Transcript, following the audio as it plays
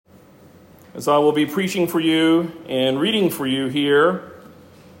as I will be preaching for you and reading for you here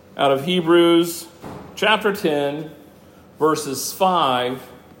out of Hebrews chapter 10, verses 5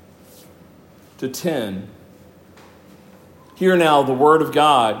 to 10. Hear now the word of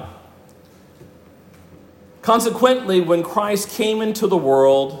God. Consequently, when Christ came into the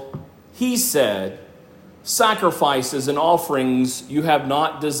world, he said, "Sacrifices and offerings you have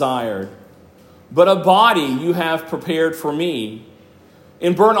not desired, but a body you have prepared for me.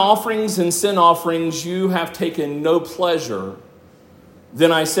 In burnt offerings and sin offerings you have taken no pleasure."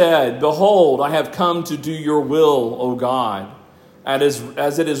 Then I said, "Behold, I have come to do your will, O God,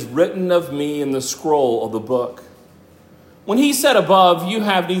 as it is written of me in the scroll of the book." When he said above, "You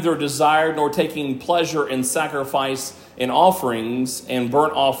have neither desired nor taken pleasure in sacrifice and offerings and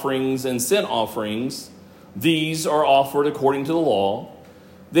burnt offerings and sin offerings, these are offered according to the law,"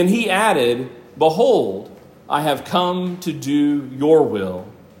 then he added, "Behold, I have come to do your will."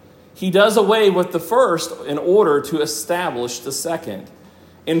 He does away with the first in order to establish the second.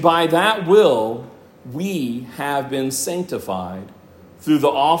 And by that will, we have been sanctified through the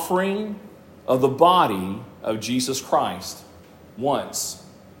offering of the body of Jesus Christ once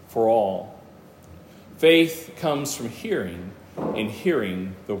for all. Faith comes from hearing, and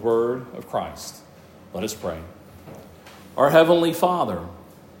hearing the word of Christ. Let us pray. Our Heavenly Father,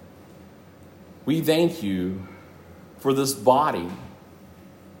 we thank you for this body.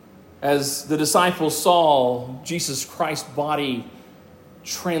 As the disciples saw Jesus Christ's body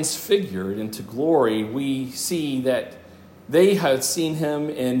transfigured into glory, we see that they had seen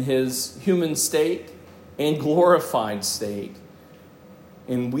him in his human state and glorified state.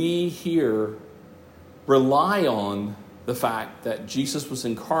 And we here rely on the fact that Jesus was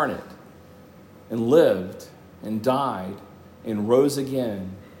incarnate and lived and died and rose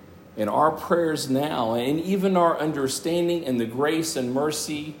again. And our prayers now, and even our understanding and the grace and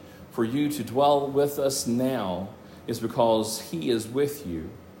mercy for you to dwell with us now, is because he is with you,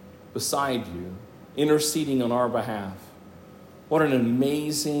 beside you, interceding on our behalf. What an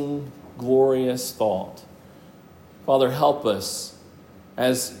amazing, glorious thought. Father, help us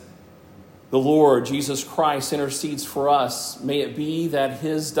as the Lord Jesus Christ intercedes for us. May it be that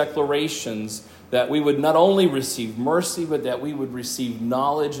his declarations that we would not only receive mercy, but that we would receive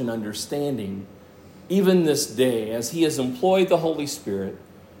knowledge and understanding, even this day, as he has employed the Holy Spirit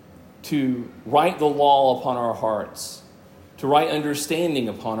to write the law upon our hearts, to write understanding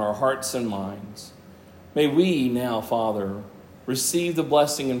upon our hearts and minds. May we now, Father, receive the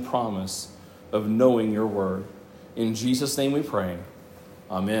blessing and promise of knowing your word. In Jesus' name we pray.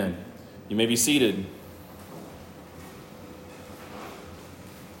 Amen. You may be seated.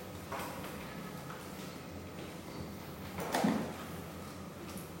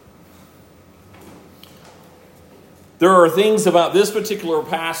 There are things about this particular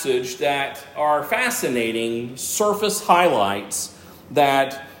passage that are fascinating, surface highlights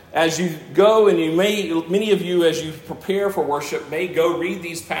that as you go, and many of you as you prepare for worship may go read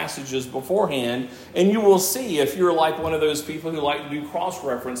these passages beforehand, and you will see, if you're like one of those people who like to do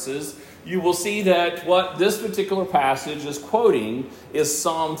cross-references, you will see that what this particular passage is quoting is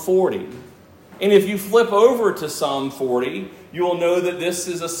Psalm 40. And if you flip over to Psalm 40, you will know that this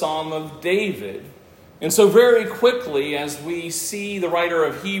is a Psalm of David. And so very quickly, as we see the writer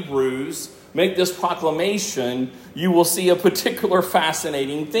of Hebrews make this proclamation, you will see a particular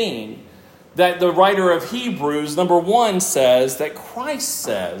fascinating thing. That the writer of Hebrews, number one, says that Christ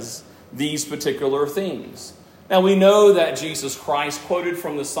says these particular things. Now we know that Jesus Christ quoted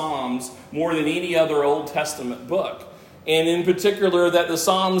from the Psalms more than any other Old Testament book. And in particular that the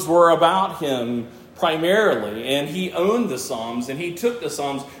Psalms were about him primarily, and he owned the Psalms, and he took the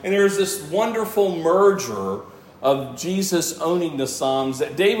Psalms, and there's this wonderful merger of Jesus owning the Psalms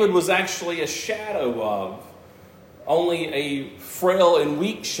that David was actually a shadow of, only a frail and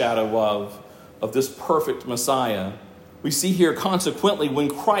weak shadow of this perfect Messiah. We see here, consequently, when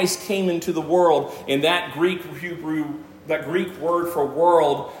Christ came into the world, and that Greek word for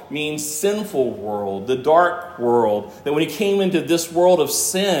world means sinful world, the dark world, that when he came into this world of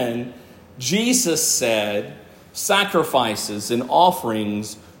sin, Jesus said, "Sacrifices and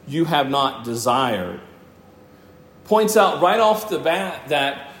offerings you have not desired." Points out right off the bat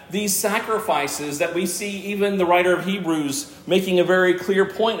that these sacrifices that we see even the writer of Hebrews making a very clear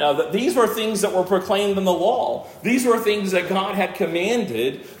point of, that these were things that were proclaimed in the law. These were things that God had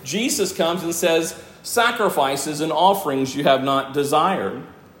commanded. Jesus comes and says, "Sacrifices and offerings you have not desired."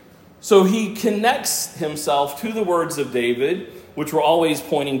 So he connects himself to the words of David, which were always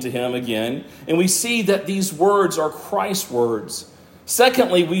pointing to him again. And we see that these words are Christ's words.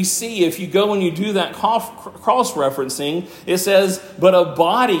 Secondly, we see, if you go and you do that cross-referencing, it says, but a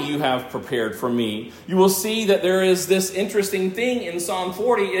body you have prepared for me. You will see that there is this interesting thing in Psalm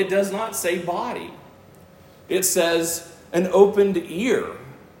 40. It does not say body. It says an opened ear.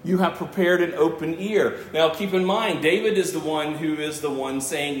 You have prepared an open ear. Now, keep in mind, David is the one who is the one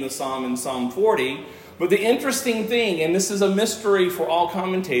saying the psalm in Psalm 40. But the interesting thing, and this is a mystery for all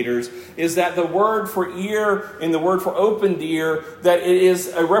commentators, is that the word for ear and the word for opened ear, that it is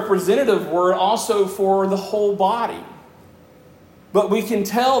a representative word also for the whole body. But we can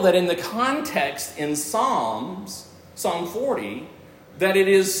tell that in the context in Psalm 40, that it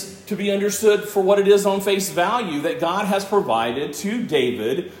is to be understood for what it is on face value, that God has provided to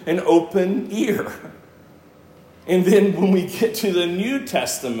David an open ear. And then when we get to the New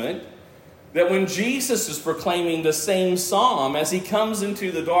Testament, that when Jesus is proclaiming the same psalm as he comes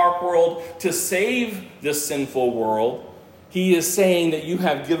into the dark world to save this sinful world, he is saying that you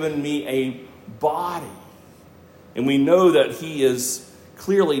have given me a body. And we know that he is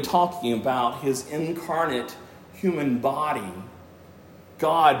clearly talking about his incarnate human body,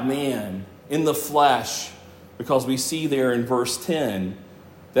 God, man, in the flesh, because we see there in verse 10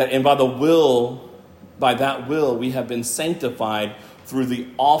 that, and by that will, we have been sanctified through the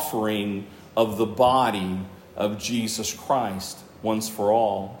offering of the body of Jesus Christ once for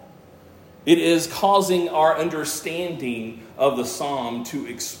all. It is causing our understanding of the psalm to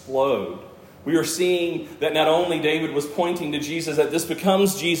explode. We are seeing that not only David was pointing to Jesus, that this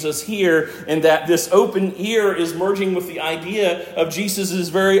becomes Jesus here, and that this open ear is merging with the idea of Jesus'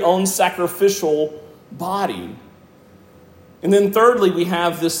 very own sacrificial body. And then thirdly, we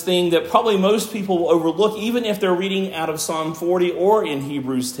have this thing that probably most people will overlook, even if they're reading out of Psalm 40 or in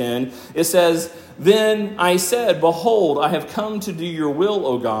Hebrews 10. It says, then I said, behold, I have come to do your will,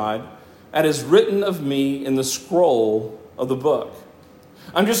 O God, as is written of me in the scroll of the book.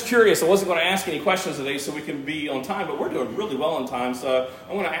 I'm just curious. I wasn't going to ask any questions today so we can be on time, but we're doing really well on time. So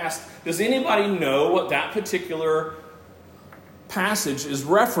I want to ask, does anybody know what that particular passage is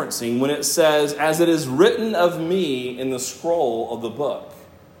referencing when it says, as it is written of me in the scroll of the book?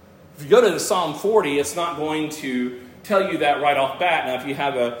 If you go to Psalm 40, it's not going to tell you that right off bat. Now, if you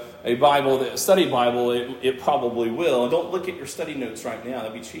have a Bible, a study Bible, it probably will. And don't look at your study notes right now.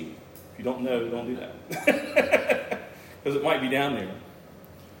 That'd be cheap. If you don't know, don't do that. Because it might be down there.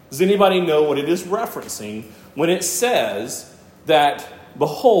 Does anybody know what it is referencing when it says that,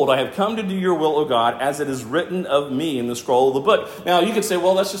 behold, I have come to do your will, O God, as it is written of me in the scroll of the book? Now, you could say,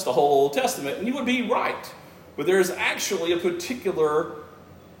 well, that's just the whole Old Testament, and you would be right. But there is actually a particular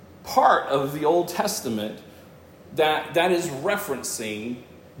part of the Old Testament that is referencing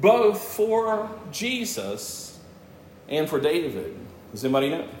both for Jesus and for David. Does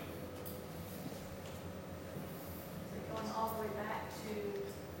anybody know?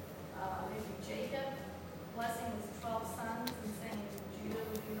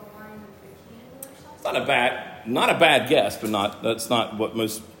 Not a bad guess, but that's not what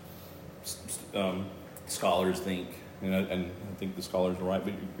most scholars think. And I think the scholars are right.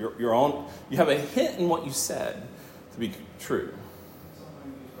 But you have a hint in what you said to be true.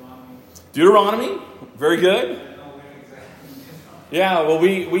 Deuteronomy, very good. Yeah, well,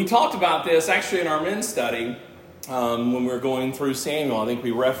 we talked about this actually in our men's study when we were going through Samuel. I think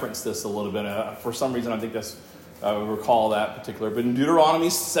we referenced this a little bit. For some reason, I think I recall that particular. But in Deuteronomy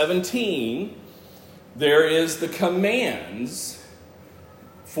 17, there is the commands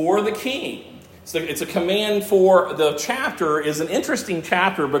for the king. So it's a command for the chapter is an interesting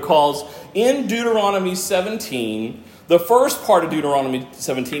chapter because in Deuteronomy 17, the first part of Deuteronomy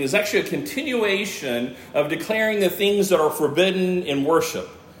 17 is actually a continuation of declaring the things that are forbidden in worship.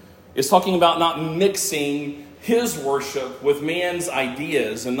 It's talking about not mixing his worship with man's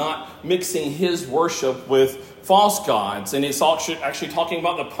ideas and not mixing his worship with false gods. And it's actually talking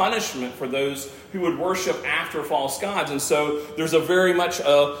about the punishment for those who would worship after false gods. And so there's a very much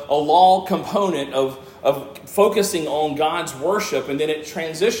a law component of focusing on God's worship. And then it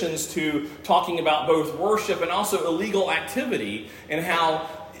transitions to talking about both worship and also illegal activity, and how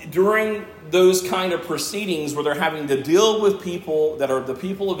during those kind of proceedings where they're having to deal with people that are the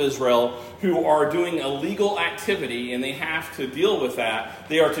people of Israel who are doing illegal activity and they have to deal with that,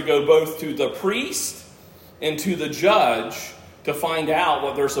 they are to go both to the priest and to the judge to find out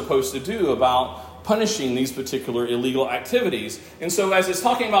what they're supposed to do about punishing these particular illegal activities. And so as it's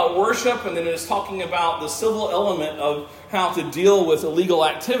talking about worship and then it's talking about the civil element of how to deal with illegal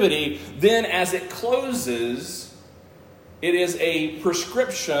activity, then as it closes, it is a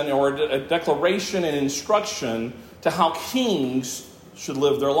prescription or a declaration and instruction to how kings should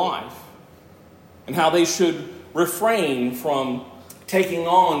live their life and how they should refrain from taking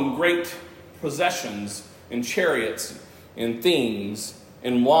on great possessions and chariots and things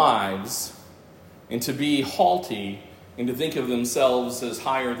and wives, and to be haughty and to think of themselves as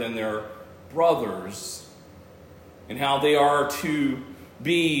higher than their brothers, and how they are to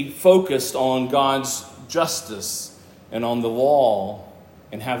be focused on God's justice and on the law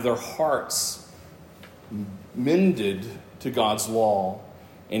and have their hearts mended to God's law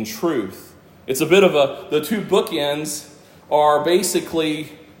and truth. It's a bit of the two bookends are basically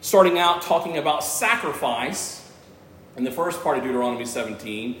starting out talking about sacrifice in the first part of Deuteronomy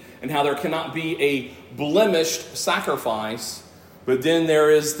 17 and how there cannot be a blemished sacrifice, but then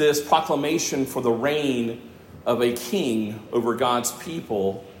there is this proclamation for the reign of a king over God's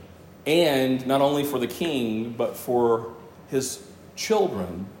people, and not only for the king, but for his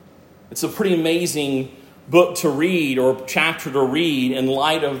children. It's a pretty amazing book to read or chapter to read in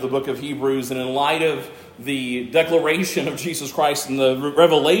light of the book of Hebrews and in light of the declaration of Jesus Christ and the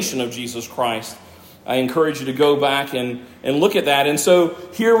revelation of Jesus Christ. I encourage you to go back and look at that. And so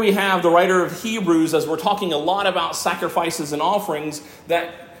here we have the writer of Hebrews, as we're talking a lot about sacrifices and offerings,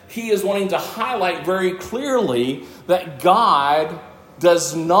 that he is wanting to highlight very clearly that God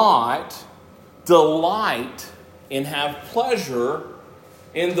does not delight and have pleasure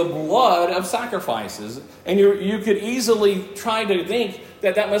in the blood of sacrifices. And you could easily try to think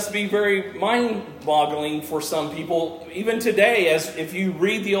that must be very mind-boggling for some people. Even today, as if you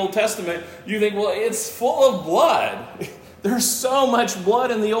read the Old Testament, you think, well, it's full of blood. There's so much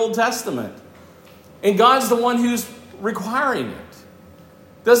blood in the Old Testament. And God's the one who's requiring it.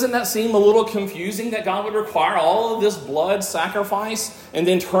 Doesn't that seem a little confusing that God would require all of this blood sacrifice and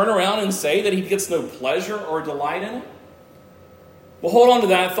then turn around and say that he gets no pleasure or delight in it? Well, hold on to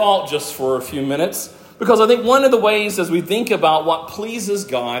that thought just for a few minutes, because I think one of the ways as we think about what pleases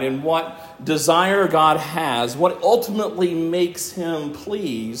God and what desire God has, what ultimately makes him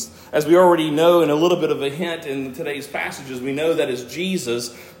pleased, as we already know in a little bit of a hint in today's passages, we know that is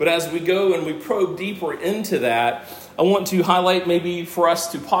Jesus. But as we go and we probe deeper into that, I want to highlight maybe for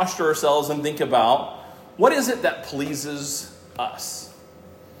us to posture ourselves and think about, what is it that pleases us?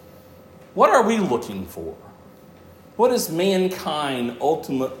 What are we looking for? What is mankind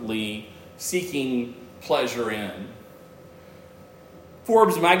ultimately seeking pleasure in?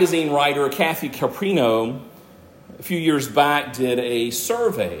 Forbes magazine writer Kathy Caprino a few years back did a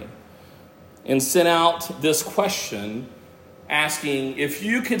survey and sent out this question asking, if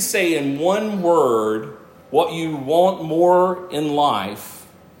you could say in one word what you want more in life,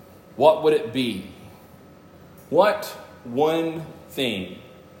 what would it be? What one thing?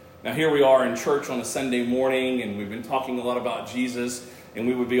 Now here we are in church on a Sunday morning, and we've been talking a lot about Jesus, and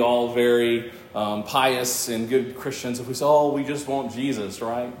we would be all very pious and good Christians if we said, oh, we just want Jesus,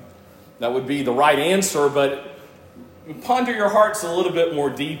 right? That would be the right answer, but ponder your hearts a little bit more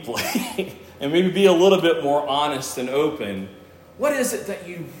deeply and maybe be a little bit more honest and open. What is it that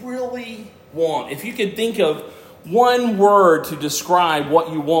you really want? If you could think of one word to describe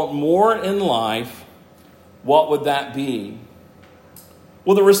what you want more in life, what would that be?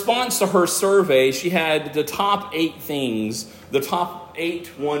 Well, the response to her survey, she had the top 8 things, the top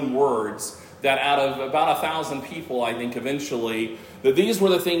 8 one words, that out of about 1,000 people, I think eventually, that these were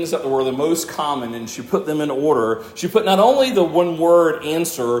the things that were the most common, and she put them in order. She put not only the one word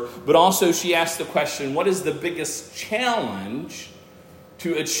answer, but also she asked the question, what is the biggest challenge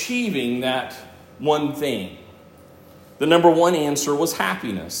to achieving that one thing? The number 1 answer was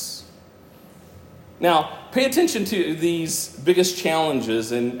happiness. Now, pay attention to these biggest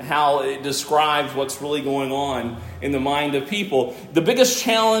challenges and how it describes what's really going on in the mind of people. The biggest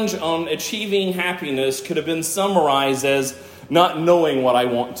challenge on achieving happiness could have been summarized as not knowing what I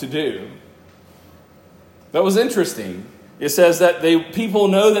want to do. That was interesting. It says that people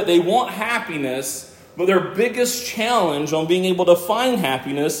know that they want happiness, but their biggest challenge on being able to find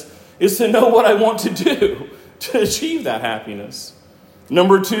happiness is to know what I want to do to achieve that happiness.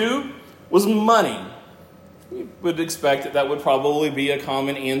 Number 2 was money. We would expect that would probably be a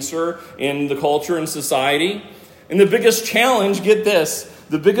common answer in the culture and society. And the biggest challenge, get this,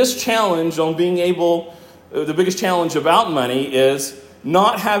 the biggest challenge about money is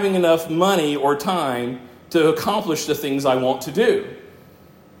not having enough money or time to accomplish the things I want to do.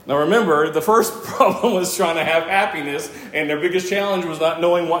 Now remember, the first problem was trying to have happiness, and their biggest challenge was not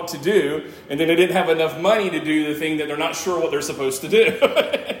knowing what to do, and then they didn't have enough money to do the thing that they're not sure what they're supposed to do.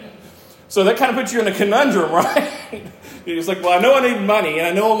 So that kind of puts you in a conundrum, right? It's like, well, I know I need money, and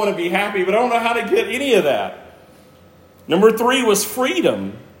I know I want to be happy, but I don't know how to get any of that. Number 3 was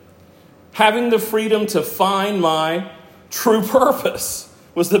freedom. Having the freedom to find my true purpose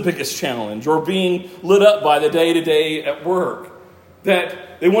was the biggest challenge, or being lit up by the day-to-day at work.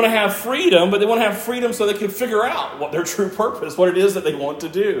 That they want to have freedom, but they want to have freedom so they can figure out what their true purpose, what it is that they want to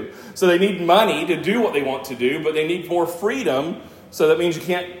do. So they need money to do what they want to do, but they need more freedom. So that means you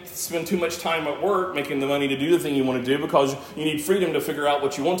can't spend too much time at work making the money to do the thing you want to do, because you need freedom to figure out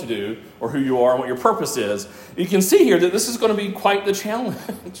what you want to do or who you are and what your purpose is. You can see here that this is going to be quite the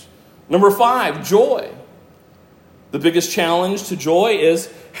challenge. Number 5, joy. The biggest challenge to joy is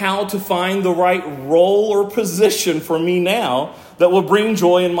how to find the right role or position for me now that will bring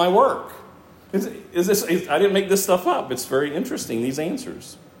joy in my work. I didn't make this stuff up. It's very interesting, these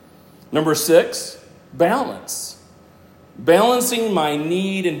answers. Number 6, balance. Balancing my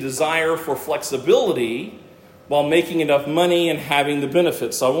need and desire for flexibility while making enough money and having the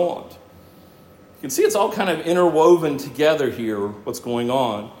benefits I want. You can see it's all kind of interwoven together here, what's going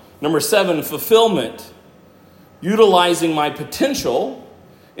on. Number 7, fulfillment. Utilizing my potential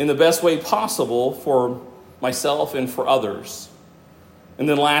in the best way possible for myself and for others. And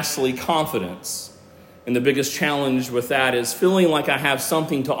then lastly, confidence. And the biggest challenge with that is feeling like I have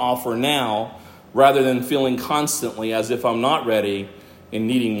something to offer now, rather than feeling constantly as if I'm not ready and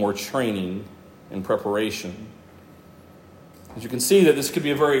needing more training and preparation. As you can see, that this could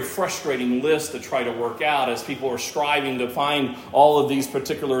be a very frustrating list to try to work out as people are striving to find all of these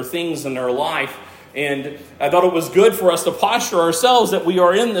particular things in their life. And I thought it was good for us to posture ourselves that we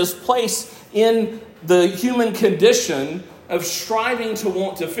are in this place in the human condition of striving to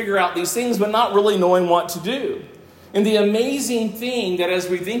want to figure out these things, but not really knowing what to do. And the amazing thing that as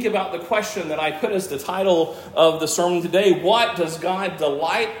we think about the question that I put as the title of the sermon today, what does God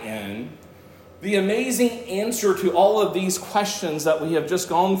delight in? The amazing answer to all of these questions that we have just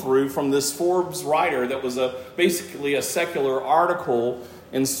gone through from this Forbes writer that was basically a secular article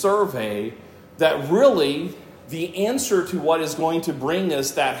and survey, that really the answer to what is going to bring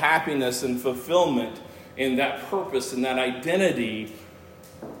us that happiness and fulfillment and that purpose and that identity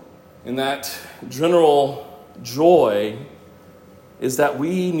and that general joy is that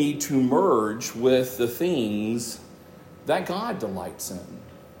we need to merge with the things that God delights in.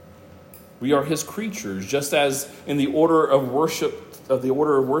 We are his creatures, just as in the order of worship, in the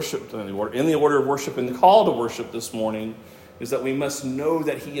order of worship and the call to worship this morning, is that we must know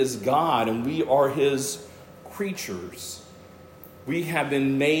that he is God and we are his creatures. We have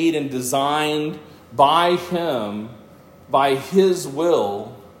been made and designed by him, by his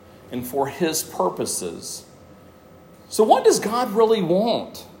will, and for his purposes. So what does God really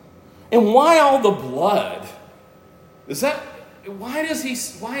want? And why all the blood? Why is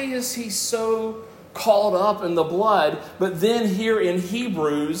he so caught up in the blood? But then here in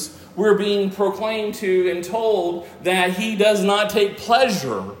Hebrews, we're being proclaimed to and told that he does not take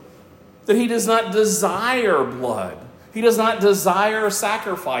pleasure, that he does not desire blood. He does not desire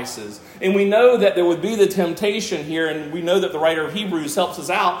sacrifices. And we know that there would be the temptation here, and we know that the writer of Hebrews helps us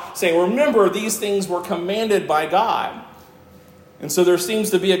out, saying, remember, these things were commanded by God. And so there seems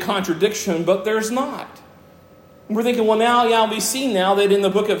to be a contradiction, but there's not. We're thinking, well, we see now that in the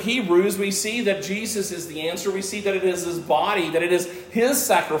book of Hebrews, we see that Jesus is the answer. We see that it is his body, that it is his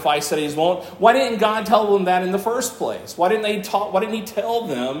sacrifice that he's want. Why didn't God tell them that in the first place? Why didn't he tell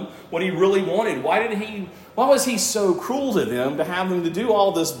them what he really wanted? Why was he so cruel to them to have them to do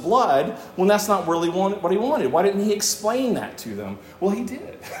all this blood when that's not really what he wanted? Why didn't he explain that to them? Well, he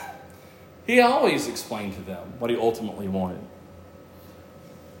did. He always explained to them what he ultimately wanted.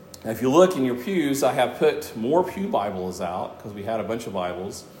 Now, if you look in your pews, I have put more pew Bibles out because we had a bunch of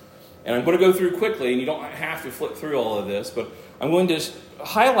Bibles. And I'm going to go through quickly, and you don't have to flip through all of this, but I'm going to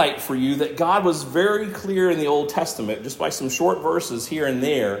highlight for you that God was very clear in the Old Testament, just by some short verses here and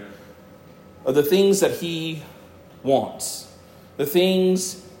there, of the things that he wants, the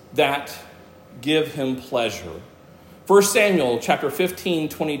things that give him pleasure. 1 Samuel chapter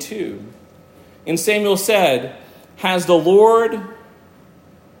 15:22. And Samuel said, has the Lord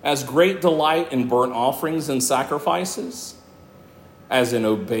as great delight in burnt offerings and sacrifices as in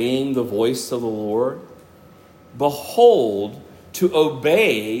obeying the voice of the Lord? Behold, to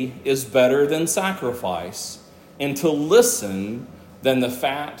obey is better than sacrifice, and to listen than the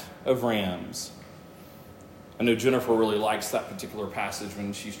fat of rams. I know Jennifer really likes that particular passage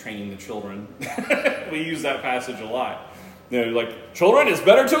when she's training the children. We use that passage a lot. Like, children, it's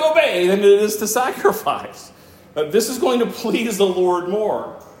better to obey than it is to sacrifice. This is going to please the Lord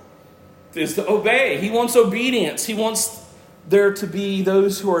more. Is to obey. He wants obedience. He wants there to be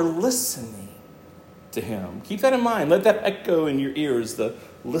those who are listening to him. Keep that in mind. Let that echo in your ears, the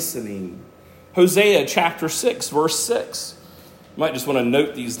listening. Hosea chapter 6, verse 6. You might just want to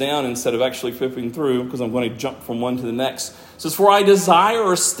note these down instead of actually flipping through, because I'm going to jump from one to the next. It says, for I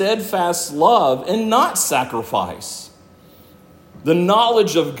desire a steadfast love and not sacrifice, the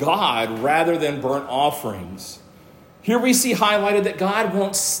knowledge of God rather than burnt offerings. Here we see highlighted that God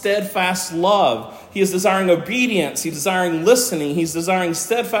wants steadfast love. He is desiring obedience. He's desiring listening. He's desiring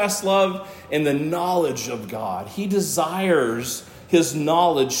steadfast love and the knowledge of God. He desires his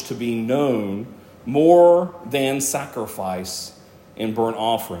knowledge to be known more than sacrifice and burnt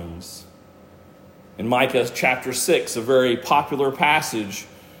offerings. In Micah chapter 6, a very popular passage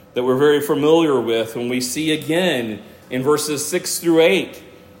that we're very familiar with, when we see again in verses 6 through 8,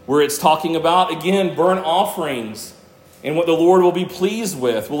 where it's talking about, again, burnt offerings and what the Lord will be pleased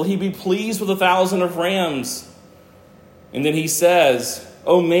with. Will he be pleased with 1,000 of rams? And then he says,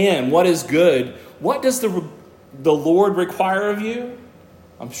 oh man, what is good? What does the Lord require of you?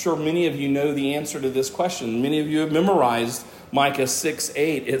 I'm sure many of you know the answer to this question. Many of you have memorized Micah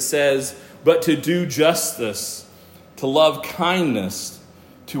 6:8. It says, but to do justice, to love kindness,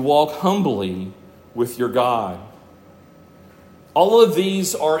 to walk humbly with your God. All of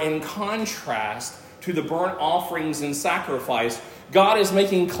these are in contrast to the burnt offerings and sacrifice. God is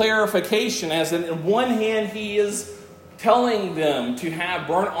making clarification, as in one hand he is telling them to have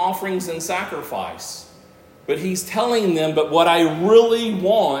burnt offerings and sacrifice. But he's telling them, but what I really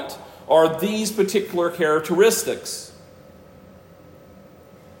want are these particular characteristics.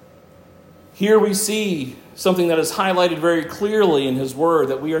 Here we see something that is highlighted very clearly in his word,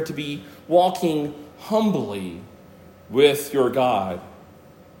 that we are to be walking humbly with your God.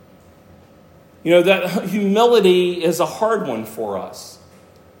 You know, that humility is a hard one for us.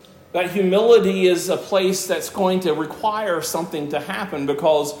 That humility is a place that's going to require something to happen,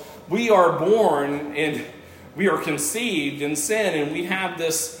 because we are born and we are conceived in sin, and we have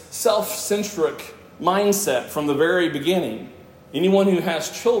this self-centric mindset from the very beginning. Anyone who has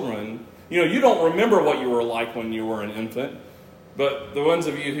children, you don't remember what you were like when you were an infant, but the ones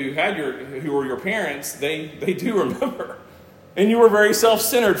of you who were your parents, they do remember. And you were very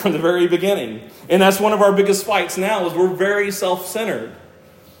self-centered from the very beginning. And that's one of our biggest fights now, is we're very self-centered.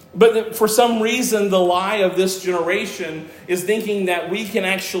 But for some reason, the lie of this generation is thinking that we can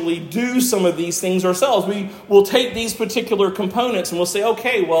actually do some of these things ourselves. We will take these particular components and we'll say,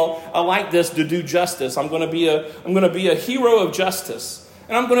 okay, well, I like this, to do justice. I'm going to be a hero of justice.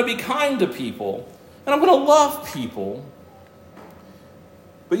 And I'm going to be kind to people. And I'm going to love people.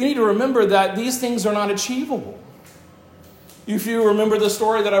 But you need to remember that these things are not achievable. If you remember the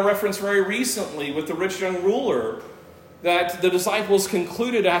story that I referenced very recently with the rich young ruler, that the disciples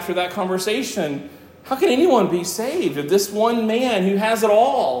concluded after that conversation, how can anyone be saved if this one man who has it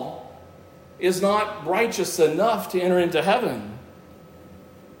all is not righteous enough to enter into heaven?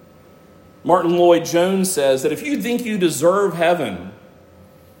 Martin Lloyd-Jones says that if you think you deserve heaven,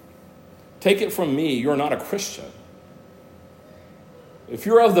 take it from me, you're not a Christian. If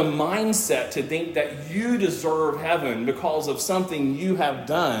you're of the mindset to think that you deserve heaven because of something you have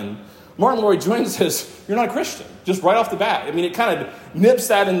done, Martin Lloyd-Jones says, you're not a Christian, just right off the bat. I mean, it kind of nips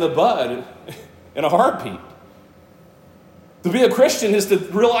that in the bud in a heartbeat. To be a Christian is to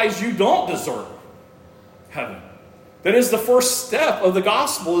realize you don't deserve heaven. That is the first step of the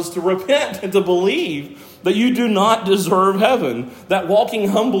gospel, is to repent and to believe that you do not deserve heaven. That walking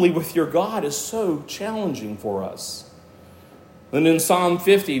humbly with your God is so challenging for us. And in Psalm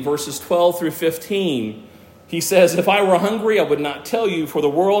 50, verses 12 through 15, he says, if I were hungry, I would not tell you, for the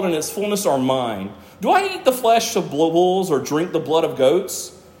world and its fullness are mine. Do I eat the flesh of bulls or drink the blood of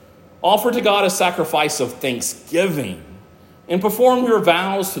goats? Offer to God a sacrifice of thanksgiving and perform your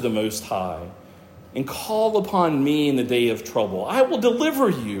vows to the Most High. And call upon me in the day of trouble. I will deliver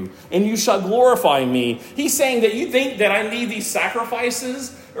you, and you shall glorify me. He's saying that you think that I need these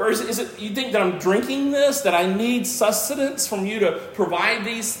sacrifices, or is it you think that I'm drinking this, that I need sustenance from you to provide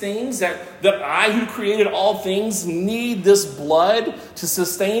these things, that I, who created all things, need this blood to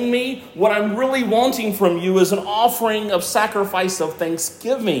sustain me? What I'm really wanting from you is an offering of sacrifice of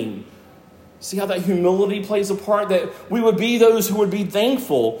thanksgiving. See how that humility plays a part? That we would be those who would be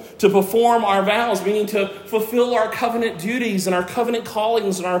thankful to perform our vows, meaning to fulfill our covenant duties and our covenant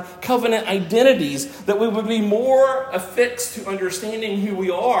callings and our covenant identities, that we would be more affixed to understanding who we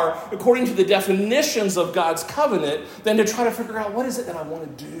are according to the definitions of God's covenant than to try to figure out what is it that I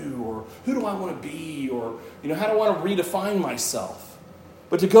want to do, or who do I want to be, or how do I want to redefine myself.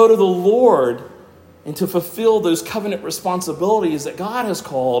 But to go to the Lord and to fulfill those covenant responsibilities that God has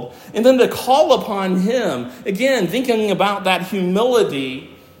called, and then to call upon him. Again, thinking about that humility,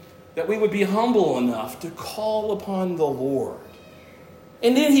 that we would be humble enough to call upon the Lord.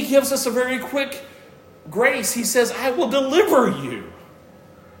 And then he gives us a very quick grace. He says, I will deliver you,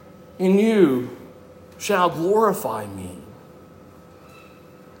 and you shall glorify me.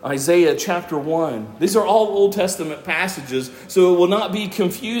 Isaiah chapter 1. These are all Old Testament passages, so it will not be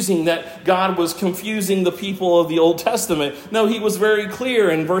confusing that God was confusing the people of the Old Testament. No, he was very clear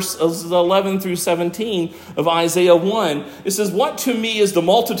in verses 11 through 17 of Isaiah 1. It says, "What to me is the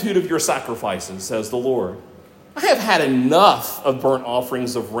multitude of your sacrifices, says the Lord. I have had enough of burnt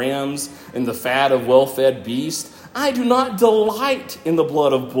offerings of rams and the fat of well-fed beasts. I do not delight in the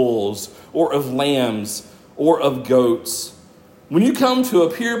blood of bulls or of lambs or of goats. When you come to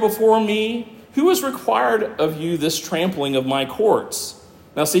appear before me, who has required of you this trampling of my courts?"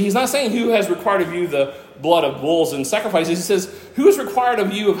 Now see, he's not saying who has required of you the blood of bulls and sacrifices. He says, who has required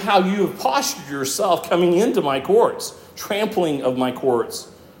of you of how you have postured yourself coming into my courts, trampling of my courts?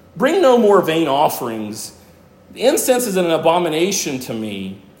 Bring no more vain offerings. The incense is an abomination to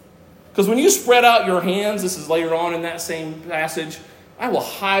me. Because when you spread out your hands, this is later on in that same passage, I will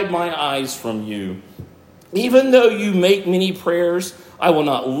hide my eyes from you. Even though you make many prayers, I will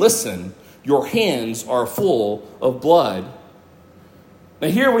not listen. Your hands are full of blood. Now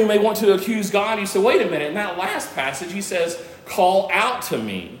here we may want to accuse God. You say, wait a minute. In that last passage, he says, call out to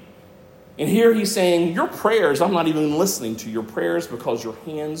me. And here he's saying, your prayers, I'm not even listening to your prayers because your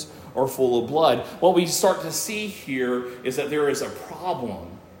hands are full of blood. What we start to see here is that there is a problem.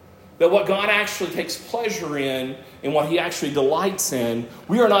 That what God actually takes pleasure in and what he actually delights in,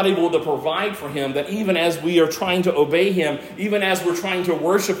 we are not able to provide for him. That even as we are trying to obey him, even as we're trying to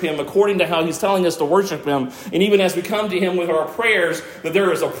worship him according to how he's telling us to worship him, and even as we come to him with our prayers, that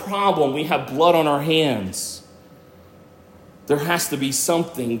there is a problem. We have blood on our hands. There has to be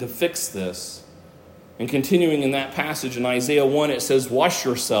something to fix this. And continuing in that passage in Isaiah 1, it says, wash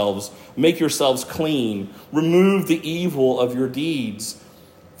yourselves, make yourselves clean, remove the evil of your deeds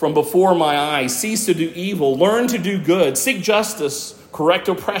from before my eyes. Cease to do evil, learn to do good, seek justice, correct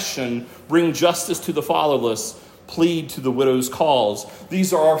oppression, bring justice to the fatherless, plead to the widow's cause.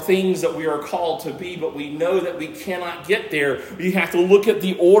 These are things that we are called to be, but we know that we cannot get there. We have to look at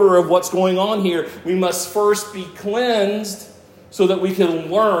the order of what's going on here. We must first be cleansed so that we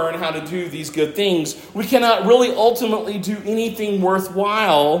can learn how to do these good things. We cannot really ultimately do anything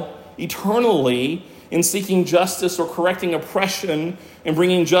worthwhile eternally in seeking justice or correcting oppression and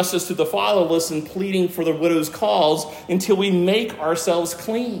bringing justice to the fatherless and pleading for the widow's cause until we make ourselves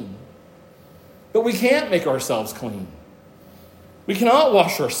clean. But we can't make ourselves clean. We cannot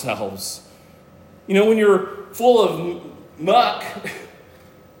wash ourselves. You know, when you're full of muck,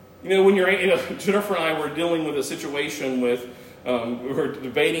 Jennifer and I were dealing with a situation with, we were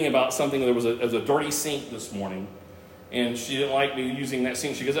debating about something. There was a dirty sink this morning, and she didn't like me using that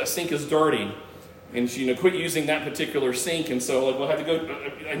sink. She goes, that sink is dirty. And she quit using that particular sink. And so we'll have to go,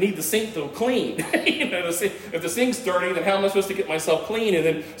 I need the sink to clean. If the sink's dirty, then how am I supposed to get myself clean? And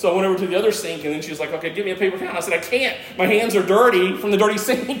then, so I went over to the other sink, and then she was like, okay, give me a paper towel. I said, I can't. My hands are dirty from the dirty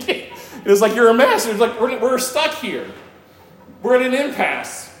sink. It was like, you're a mess. It was like, we're stuck here. We're at an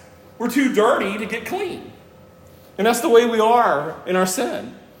impasse. We're too dirty to get clean. And that's the way we are in our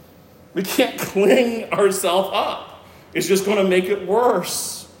sin. We can't clean ourselves up. It's just going to make it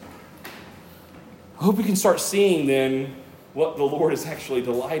worse. I hope we can start seeing then what the Lord is actually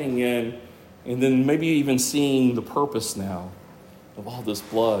delighting in, and then maybe even seeing the purpose now of all this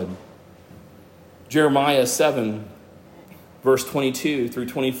blood. Jeremiah 7, verse 22 through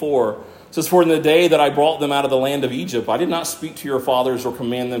 24 says, for in the day that I brought them out of the land of Egypt, I did not speak to your fathers or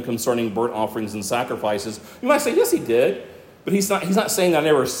command them concerning burnt offerings and sacrifices. You might say, yes, he did. But he's not saying that I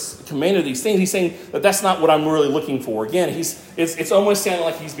never commanded these things. He's saying that that's not what I'm really looking for. Again, it's almost sounding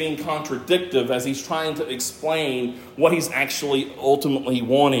like he's being contradictive as he's trying to explain what he's actually ultimately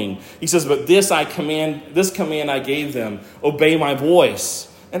wanting. He says, but this command I gave them, obey my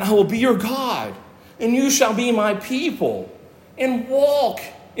voice, and I will be your God, and you shall be my people, and walk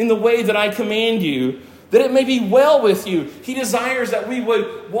in the way that I command you, that it may be well with you. He desires that we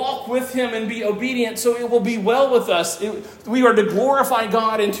would walk with him and be obedient so it will be well with us. We are to glorify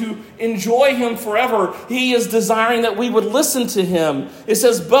God and to enjoy him forever. He is desiring that we would listen to him. It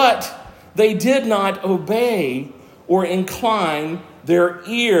says, but they did not obey or incline their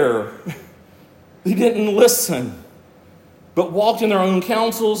ear. They didn't listen, but walked in their own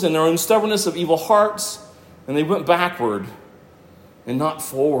counsels and their own stubbornness of evil hearts, and they went backward and not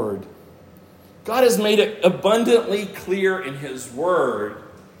forward. God has made it abundantly clear in his word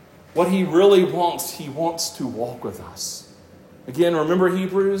what he really wants. He wants to walk with us. Again, remember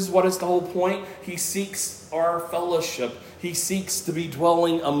Hebrews? What is the whole point? He seeks our fellowship. He seeks to be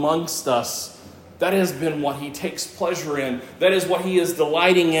dwelling amongst us. That has been what he takes pleasure in. That is what he is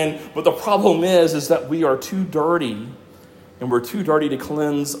delighting in. But the problem is that we are too dirty, and we're too dirty to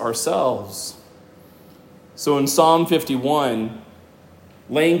cleanse ourselves. So in Psalm 51,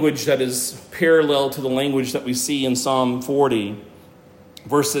 language that is parallel to the language that we see in Psalm 40,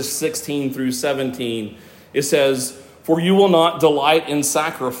 verses 16 through 17. It says, "For you will not delight in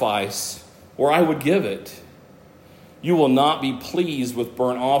sacrifice, or I would give it. You will not be pleased with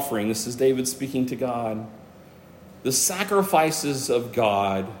burnt offering." This is David speaking to God. "The sacrifices of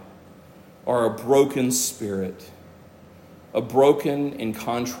God are a broken spirit, a broken and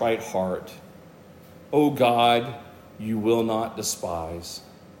contrite heart. O God, you will not despise."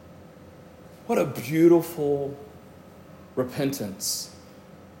 What a beautiful repentance.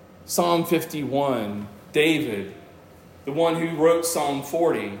 Psalm 51, David, the one who wrote Psalm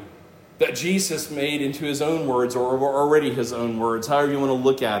 40, that Jesus made into his own words, or already his own words, however you want to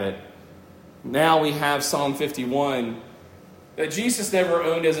look at it. Now we have Psalm 51, that Jesus never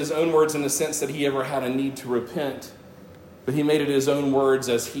owned as his own words in the sense that he ever had a need to repent, but he made it his own words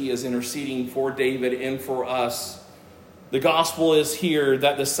as he is interceding for David and for us. The gospel is here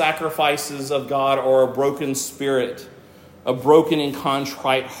that the sacrifices of God are a broken spirit, a broken and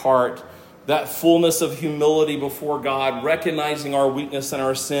contrite heart, that fullness of humility before God, recognizing our weakness and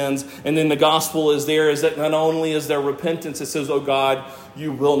our sins. And then the gospel is that not only is there repentance, it says, "Oh God,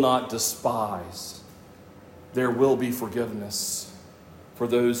 you will not despise." There will be forgiveness for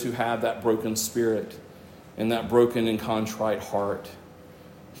those who have that broken spirit and that broken and contrite heart.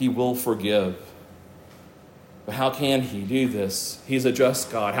 He will forgive. But how can he do this? He's a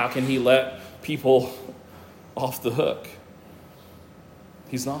just God. How can he let people off the hook?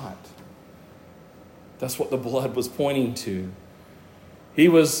 He's not. That's what the blood was pointing to. He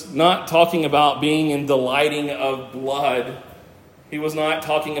was not talking about being in delighting of blood. He was not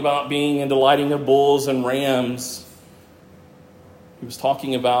talking about being in delighting of bulls and rams. He was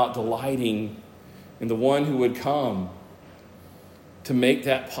talking about delighting in the one who would come to make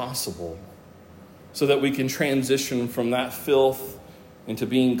that possible, so that we can transition from that filth into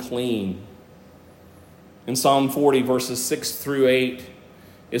being clean. In Psalm 40, verses 6 through 8,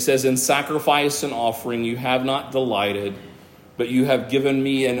 it says, "In sacrifice and offering you have not delighted, but you have given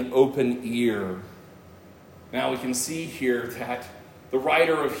me an open ear." Now we can see here that the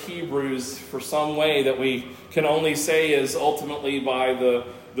writer of Hebrews, for some way that we can only say is ultimately by the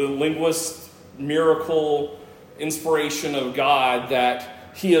linguist miracle inspiration of God, that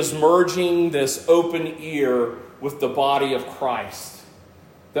he is merging this open ear with the body of Christ.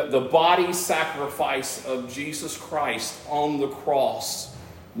 That the body sacrifice of Jesus Christ on the cross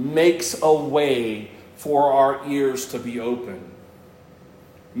makes a way for our ears to be open.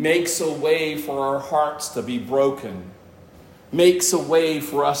 Makes a way for our hearts to be broken. Makes a way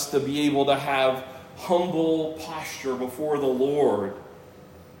for us to be able to have humble posture before the Lord.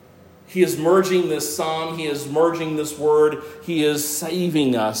 He is merging this psalm. He is merging this word. He is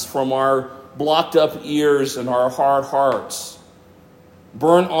saving us from our blocked up ears and our hard hearts.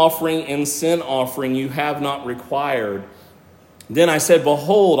 Burnt offering and sin offering you have not required. Then I said,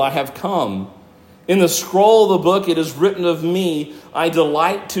 "Behold, I have come. In the scroll of the book it is written of me, I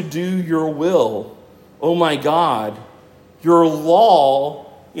delight to do your will. O my God, your law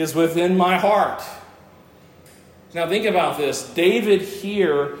is within my heart." Now think about this. David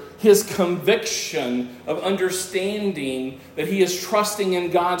here, his conviction of understanding that he is trusting in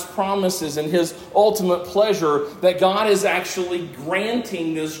God's promises and his ultimate pleasure, that God is actually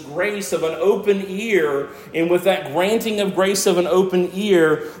granting this grace of an open ear. And with that granting of grace of an open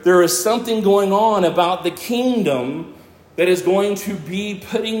ear, there is something going on about the kingdom that is going to be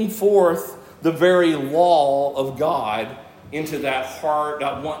putting forth the very law of God into that heart,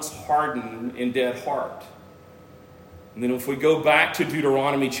 that once hardened and dead heart. And then if we go back to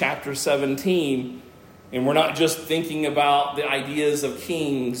Deuteronomy chapter 17, and we're not just thinking about the ideas of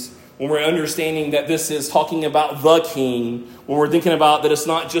kings, when we're understanding that this is talking about the king, when we're thinking about that it's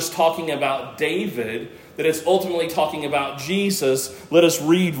not just talking about David, that it's ultimately talking about Jesus, let us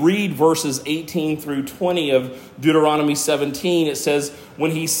read verses 18 through 20 of Deuteronomy 17. It says,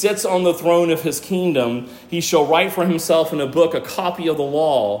 "When he sits on the throne of his kingdom, he shall write for himself in a book a copy of the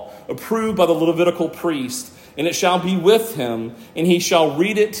law, approved by the Levitical priest, and it shall be with him, and he shall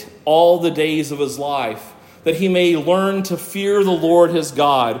read it all the days of his life, that he may learn to fear the Lord his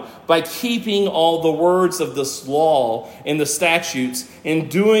God by keeping all the words of this law and the statutes and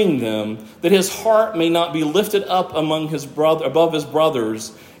doing them, that his heart may not be lifted up above his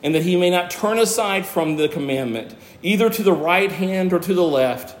brothers, and that he may not turn aside from the commandment, either to the right hand or to the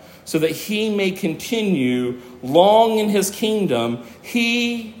left, so that he may continue long in his kingdom,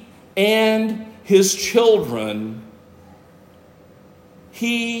 he and his children,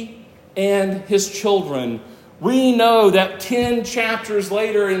 We know that 10 chapters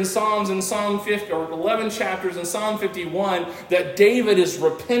later in Psalms, in Psalm 50, or 11 chapters in Psalm 51, that David is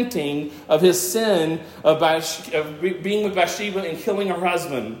repenting of his sin of being with Bathsheba and killing her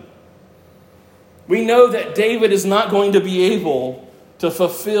husband. We know that David is not going to be able to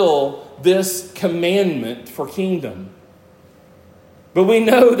fulfill this commandment for kingdom. But we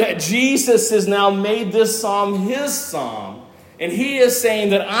know that Jesus has now made this psalm his psalm. And he is saying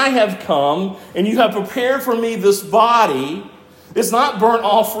that I have come and you have prepared for me this body. It's not burnt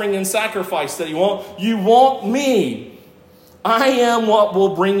offering and sacrifice that you want. You want me. I am what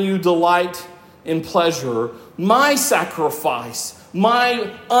will bring you delight and pleasure. My sacrifice,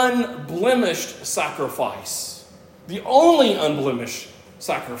 my unblemished sacrifice. The only unblemished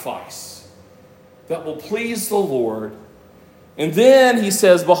sacrifice that will please the Lord. And then he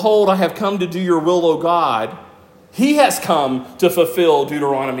says, behold, I have come to do your will, O God. He has come to fulfill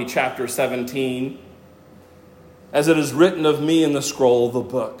Deuteronomy chapter 17, as it is written of me in the scroll of the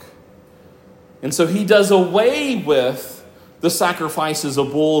book. And so he does away with the sacrifices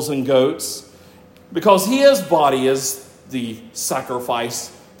of bulls and goats, because his body is the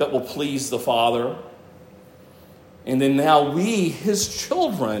sacrifice that will please the Father. And then now we, his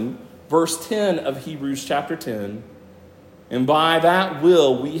children, verse 10 of Hebrews chapter 10, and by that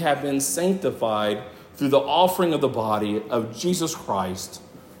will we have been sanctified through the offering of the body of Jesus Christ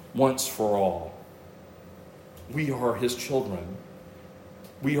once for all. We are his children.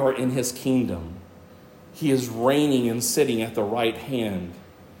 We are in his kingdom. He is reigning and sitting at the right hand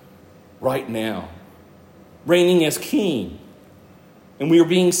right now, reigning as king. And we are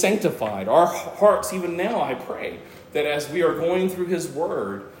being sanctified. Our hearts, even now, I pray, that as we are going through his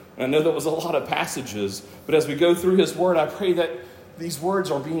word, and I know that was a lot of passages, but as we go through his word, I pray that these words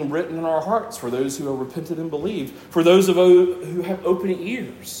are being written in our hearts for those who have repented and believed, for those who have open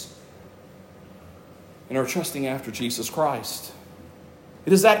ears and are trusting after Jesus Christ.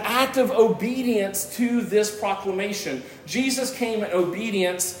 It is that act of obedience to this proclamation. Jesus came in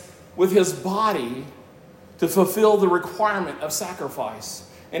obedience with his body to fulfill the requirement of sacrifice.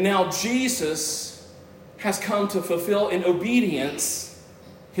 And now Jesus has come to fulfill in obedience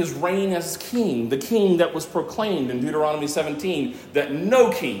his reign as king, the king that was proclaimed in Deuteronomy 17 that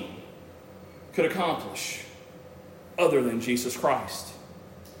no king could accomplish other than Jesus Christ.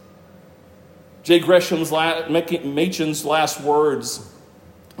 J. Gresham Machen's last words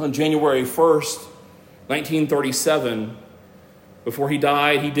on January 1st, 1937, before he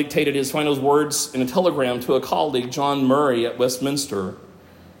died, he dictated his final words in a telegram to a colleague, John Murray, at Westminster.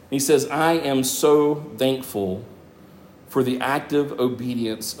 He says, I am so thankful for the active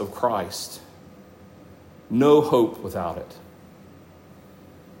obedience of Christ. No hope without it.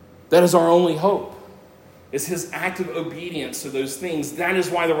 That is our only hope, is his active obedience to those things. That is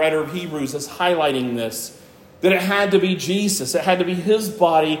why the writer of Hebrews is highlighting this, that it had to be Jesus, it had to be his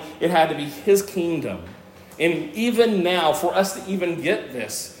body, it had to be his kingdom. And even now, for us to even get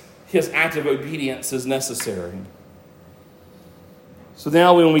this, his active obedience is necessary. So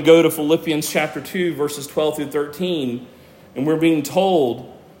now when we go to Philippians chapter 2, verses 12 through 13, and we're being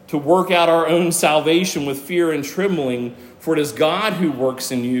told to work out our own salvation with fear and trembling, for it is God who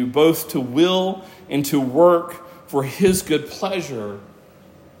works in you, both to will and to work for his good pleasure.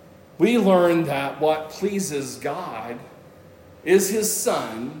 We learn that what pleases God is his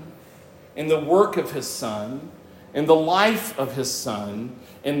Son, and the work of his Son, and the life of his Son,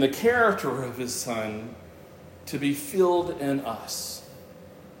 and the character of his Son to be filled in us.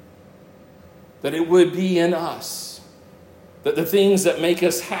 That it would be in us. That the things that make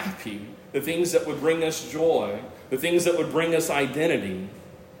us happy, the things that would bring us joy, the things that would bring us identity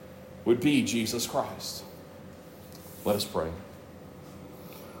would be Jesus Christ. Let us pray.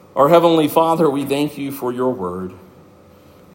 Our Heavenly Father, we thank you for your word.